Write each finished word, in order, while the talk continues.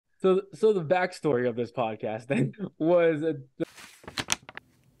So the backstory of this podcast then was it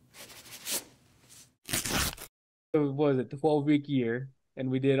 12-week year,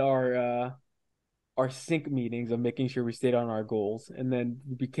 and we did our sync meetings of making sure we stayed on our goals, and then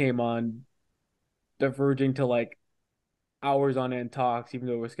we became on diverging to like hours on end talks, even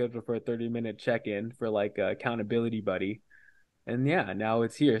though we're scheduled for a 30-minute check-in for like accountability buddy. And yeah, now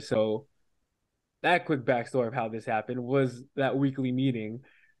it's here. So that quick backstory of how this happened was that weekly meeting.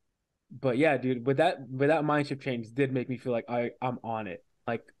 But yeah, dude, with that mind shift change did make me feel like I'm on it.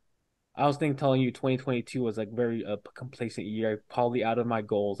 Like I was telling you 2022 was like very complacent year, probably out of my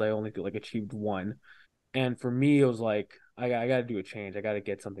goals. I only like achieved one. And for me, it was like I got to do a change. I got to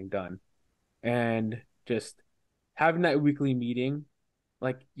get something done. And just having that weekly meeting,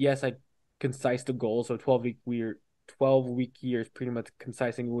 like yes, I concise the goal. So 12-week years, pretty much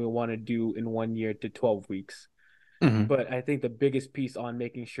concising what we want to do in 1 year to 12 weeks. Mhm. But I think the biggest piece on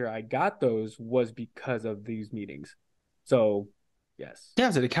making sure I got those was because of these meetings. So yes, Yeah,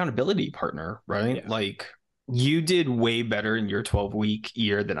 as an accountability partner, right? yeah, Like you did way better in your 12-week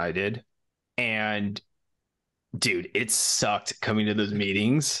year than I did. And dude, it sucked coming to those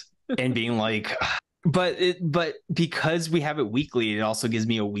meetings and being like, but because we have it weekly, it also gives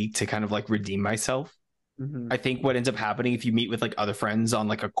me a week to kind of like redeem myself. hmm I think what ends up happening if you meet with like other friends on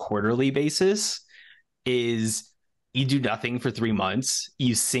like a quarterly basis is you do nothing for 3 months,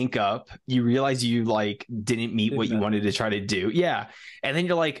 you sync up, you realize you like didn't meet did what you wanted to nothing. try to do. Yeah. And then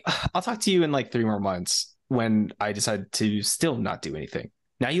you're like, I'll talk to you in like 3 more months when I decide to still not do anything.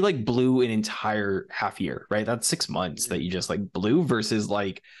 Now you like blew an entire half year, right? That's 6 months that Mhm. you just like blew versus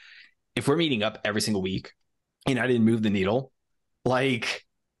like if we're meeting up every single week and I didn't move the needle, like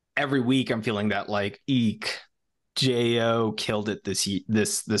every week I'm feeling that like eek, Jo killed it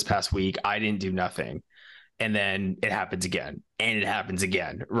this past week. I didn't do nothing. And then it happens again and it happens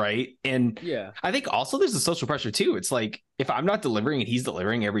again, right? And Yeah, I think also there's a social pressure too. It's like if I'm not delivering and he's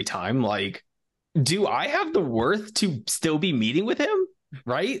delivering every time, like do I have the worth to still be meeting with him?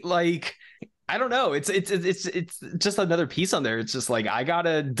 Right? Like I don't know. It's just another piece on there. It's just like I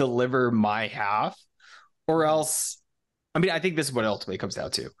gotta deliver my half, or hmm else. I mean, I think this is what it ultimately comes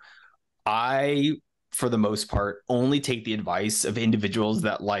down to. I, for the most part, only take the advice of individuals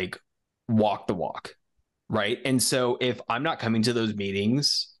that like walk the walk, right? And so if I'm not coming to those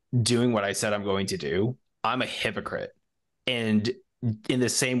meetings doing what I said I'm going to do, I'm a hypocrite. And in the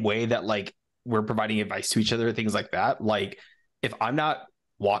same way that like we're providing advice to each other, things like that, like if I'm not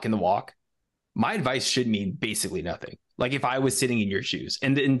walking the walk, my advice should mean basically nothing. Like if I was sitting in your shoes.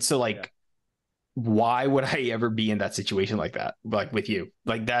 And so yeah, like why would I ever be in that situation like that? Like with you.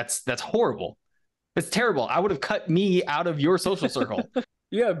 Like that's horrible. It's terrible. I would have cut me out of your social circle.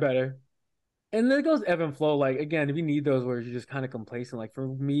 yeah, better. And there goes ebb and flow. Like again, we need those where you're just kind of complacent. Like for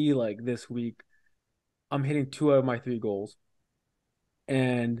me, like this week, I'm hitting two out of my three goals,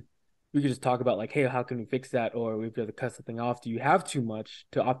 and we could just talk about like, hey, how can we fix that, or we have to cut something off. Do you have too much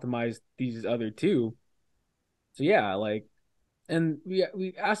to optimize these other two? So yeah, like, and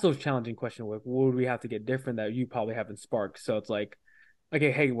we asked those challenging questions like, what would we have to get different that you probably haven't sparked? So it's like,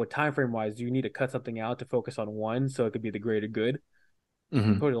 okay, hey, what time frame wise do you need to cut something out to focus on one so it could be the greater good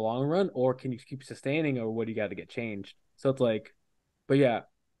Mm-hmm. for the long run, or can you keep sustaining, or what do you got to get changed? So it's like, but yeah,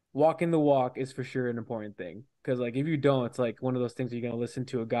 walking the walk is for sure an important thing because like if you don't, it's like one of those things you're gonna listen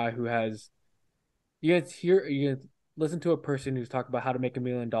to a guy who has you gonna listen to a person who's talking about how to make $1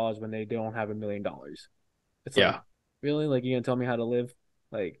 million when they don't have $1 million. It's like Yeah. really like you gonna tell me how to live,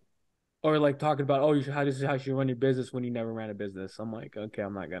 like, or like talking about, oh, you should, how this is how you should run your business when you never ran a business. I'm like, okay,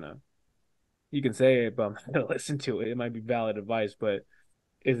 I'm not gonna. You can say it, but I'm not gonna listen to it. It might be valid advice, but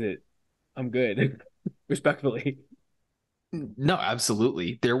is it? I'm good, respectfully. No,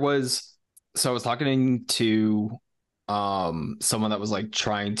 absolutely. There was so I was talking to someone that was like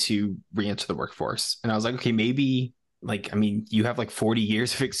trying to re-enter the workforce. And I was like, okay, maybe like I mean, you have like 40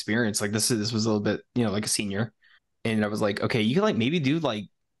 years of experience. Like this was a little bit, like a senior. And I was like, okay, you could like maybe do like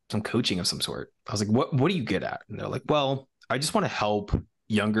some coaching of some sort. I was like, what are you good at? And they're like, well, I just want to help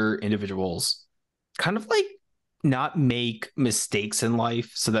younger individuals kind of like not make mistakes in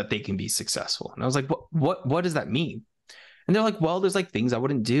life so that they can be successful. And I was like, what does that mean? And they're like, well, there's like things I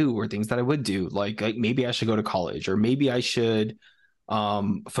wouldn't do or things that I would do. Like maybe I should go to college or maybe I should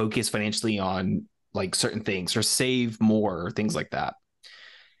focus financially on like certain things or save more or things like that.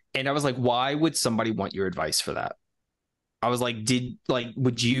 And I was like, why would somebody want your advice for that? I was like,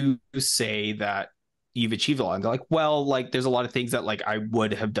 would you say that you've achieved a lot? And they're like, well, like there's a lot of things that like I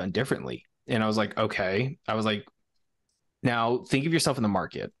would have done differently. And I was like, okay. I was like, now think of yourself in the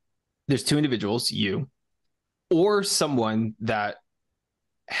market. There's two individuals, you or someone that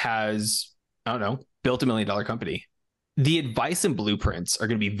has, I don't know, built $1 million company. The advice and blueprints are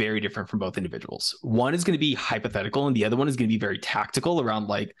going to be very different from both individuals. One is going to be hypothetical, and the other one is going to be very tactical around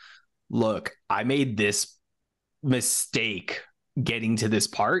like, look, I made this mistake getting to this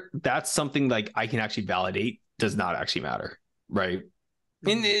part. That's something like I can actually validate does not actually matter. Right.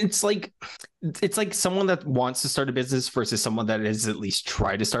 And Mhm. it's like someone that wants to start a business versus someone that has at least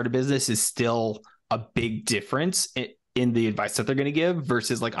tried to start a business is still a big difference in the advice that they're going to give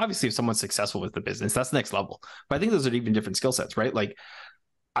versus like obviously if someone's successful with the business that's the next level, but I think those are even different skill sets, right? Like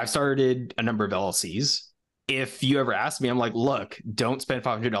I've started a number of LLCs. If you ever ask me, I'm like, look, don't spend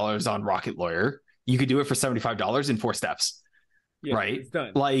 $500 on Rocket Lawyer. You could do it for $75 in 4 steps, Yeah, right? it's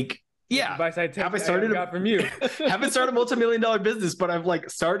done. Like, That's yeah. advice Have I I started got from you. haven't started a multi-million-dollar business, but I've like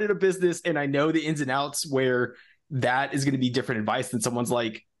started a business and I know the ins and outs where that is going to be different advice than someone's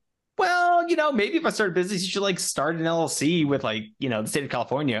like, well, maybe if I start a business, you should like start an LLC with like, the state of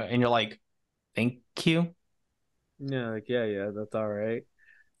California. And you're like, thank you. Yeah, like yeah, that's all right.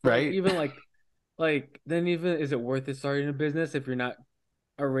 But like Right. even like then even is it worth it starting a business if you're not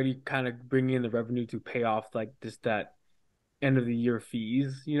already kind of bringing in the revenue to pay off like just that end of the year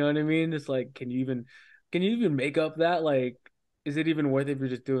fees? You know what I mean? It's like can you even make up that? Like, is it even worth it if you're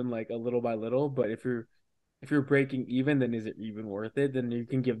just doing like a little by little? But if you're breaking even, then is it even worth it? Then you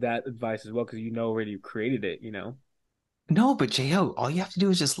can give that advice as well because you know already you created it, you know? No, but Jo, all you have to do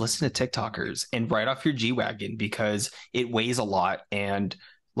is just listen to TikTokers and write off your G Wagon because it weighs a lot and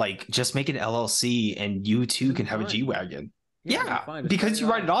like just make an LLC and you too It'll be can have a G fine. Wagon. Yeah, it'll be Yeah, fine. Just write because it you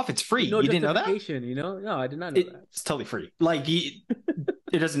write it off off, it's free. with no You didn't know that? justification, you know? No, I did not know that. It's totally free. Like it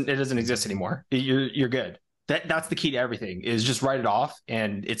doesn't exist anymore. You're good. That's the key to everything is just write it off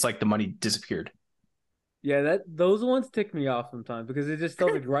and it's like the money disappeared. Yeah, that those ones tick me off sometimes because it just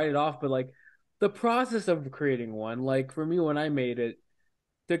tells like write it off, but like the process of creating one, like for me when I made it,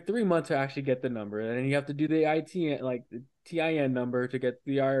 took 3 months to actually get the number, and then you have to do the IT like the TIN number to get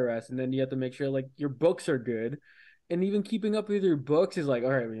the IRS, and then you have to make sure like your books are good, and even keeping up with your books is like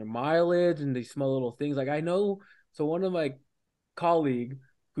all right, your mileage and these small little things. Like I know, so one of my colleague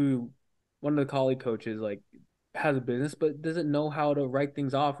who one of the colleague coaches like has a business but doesn't know how to write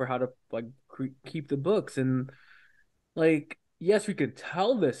things off or how to like keep the books and like yes we could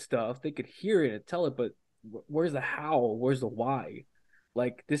tell this stuff, they could hear it and tell it, but where's the how, where's the why?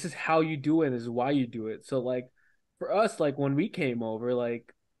 Like this is how you do it, this is why you do it. So like for us, like when we came over,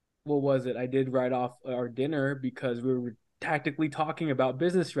 like what was it, I did write off our dinner because we were tactically talking about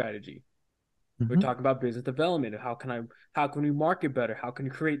business strategy. We're Mhm. talking about business development. How can we market better? How can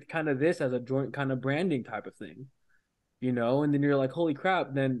you create kind of this as a joint kind of branding type of thing, you know? And then you're like, holy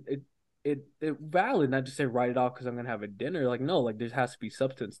crap, then it valid, not just say write it off because I'm gonna have a dinner. Like, no, like there has to be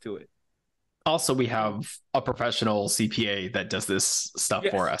substance to it. Also, we have a professional CPA that does this stuff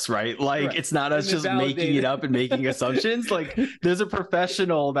for Yes, us, right? Like correct. it's not us And then just making it validate up and making assumptions. Like it. there's a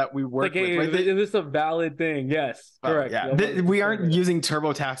professional that we Like, work with, hey, right? is this a valid thing? Yes, Oh correct. yeah, Yeah, one hundred we percent aren't right. using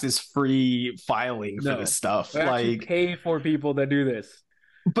TurboTax's free filing for this No, stuff. I actually Like, pay for people that do this.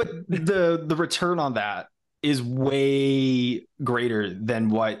 but the return on that is way greater than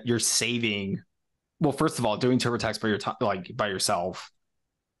what you're saving. Well, first of all, doing TurboTax by your time, like by yourself,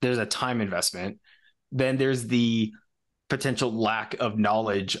 there's a time investment. Then there's the potential lack of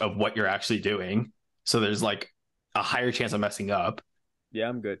knowledge of what you're actually doing. So there's like a higher chance of messing up. Yeah,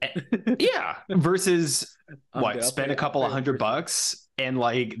 I'm good. Yeah. Versus I'm what? good. Spend a I'll couple pay of one hundred person. bucks and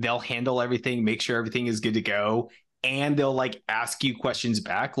like they'll handle everything, make sure everything is good to go. And they'll like ask you questions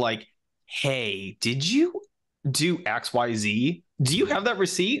back like, hey, did you do XYZ? Do you have that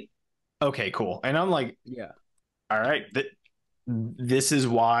receipt? Okay, cool. And I'm like, Yeah, all right, this is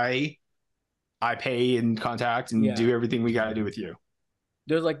why I pay and contact and yeah. do everything we got to do with you.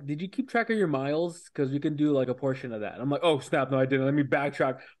 There's like, did you keep track of your miles? Because we can do like a portion of that. I'm like, oh snap, no, I didn't. Let me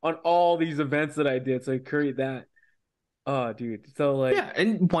backtrack on all these events that I did. So I create that. Oh, dude. So like, Yeah,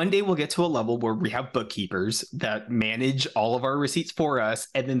 and one day we'll get to a level where we have bookkeepers that manage all of our receipts for us,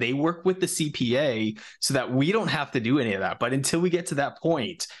 and then they work with the CPA so that we don't have to do any of that. But until we get to that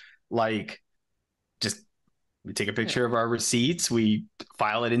point, like just we take a yeah, picture of our receipts, we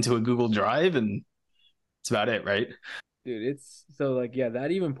file it into a Google Drive, and that's about it, right? dude. It's so like, yeah,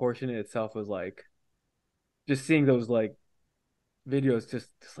 that even portion in itself was like, just seeing those like videos, just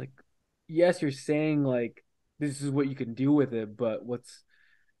like, yes, you're saying like this is what you can do with it, but what's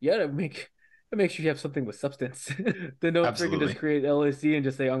you gotta make sure you have something with substance. Then don't freaking just Absolutely. create LSC and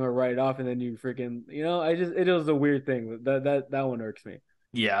just say I'm gonna write it off, and then you freaking I just it was a weird thing. That one irks me.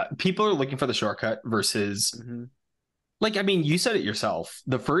 Yeah, people are looking for the shortcut versus Hmm. like I mean, you said it yourself.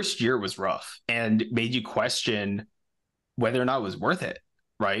 The first year was rough and made you question whether or not it was worth it,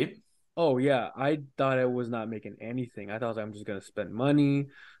 right? Oh yeah, I thought I was not making anything. I thought I'm just gonna spend money,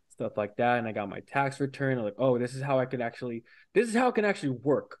 stuff like that, and I got my tax return. I'm like, oh, this is how it can actually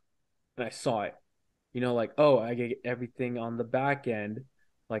work. And I saw it. Like, oh, I get everything on the back end.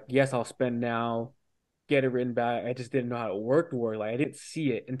 Like, yes, I'll spend now, get it written back. I just didn't know how it worked. Like, I didn't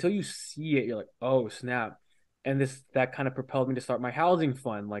see it until you see it. You're like, oh snap! And that kind of propelled me to start my housing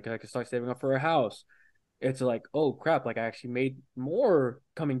fund. Like, I could start saving up for a house. It's like, oh crap, like I actually made more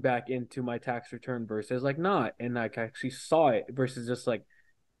coming back into my tax return versus like not. And like I actually saw it versus just like,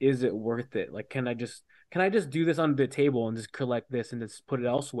 is it worth it? Like, can I just do this under the table and just collect this and just put it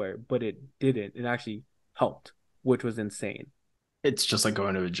elsewhere? But it didn't. It actually helped, which was insane. It's just like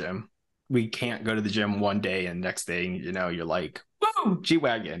going to a gym. We can't go to the gym one day and next day, you're like, woo, G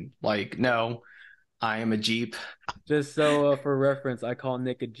Wagon. Like, no, I am a Jeep. Just so for reference, I call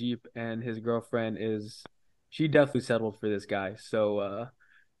Nick a Jeep, and his girlfriend is she definitely settled for this guy. So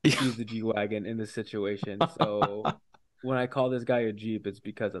she's the G Wagon in this situation. So when I call this guy a Jeep, it's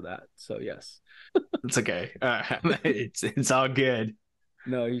because of that. So yes. It's okay. It's all good.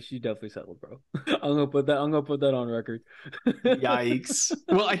 No, she definitely settled, bro. I'm gonna put that on record. Yikes.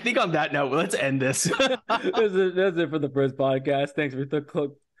 Well, I think on that note, let's end this. That's it for the first podcast. Thanks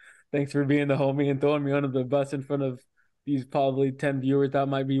for being the homie and throwing me under the bus in front of these probably 10 viewers that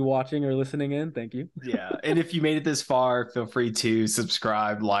might be watching or listening in. Thank you. Yeah. And if you made it this far, feel free to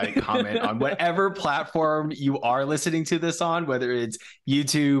subscribe, like, comment on whatever platform you are listening to this on, whether it's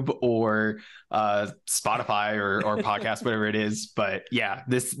YouTube or Spotify or podcast, whatever it is. But yeah,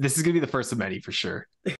 this is gonna be the first of many for sure.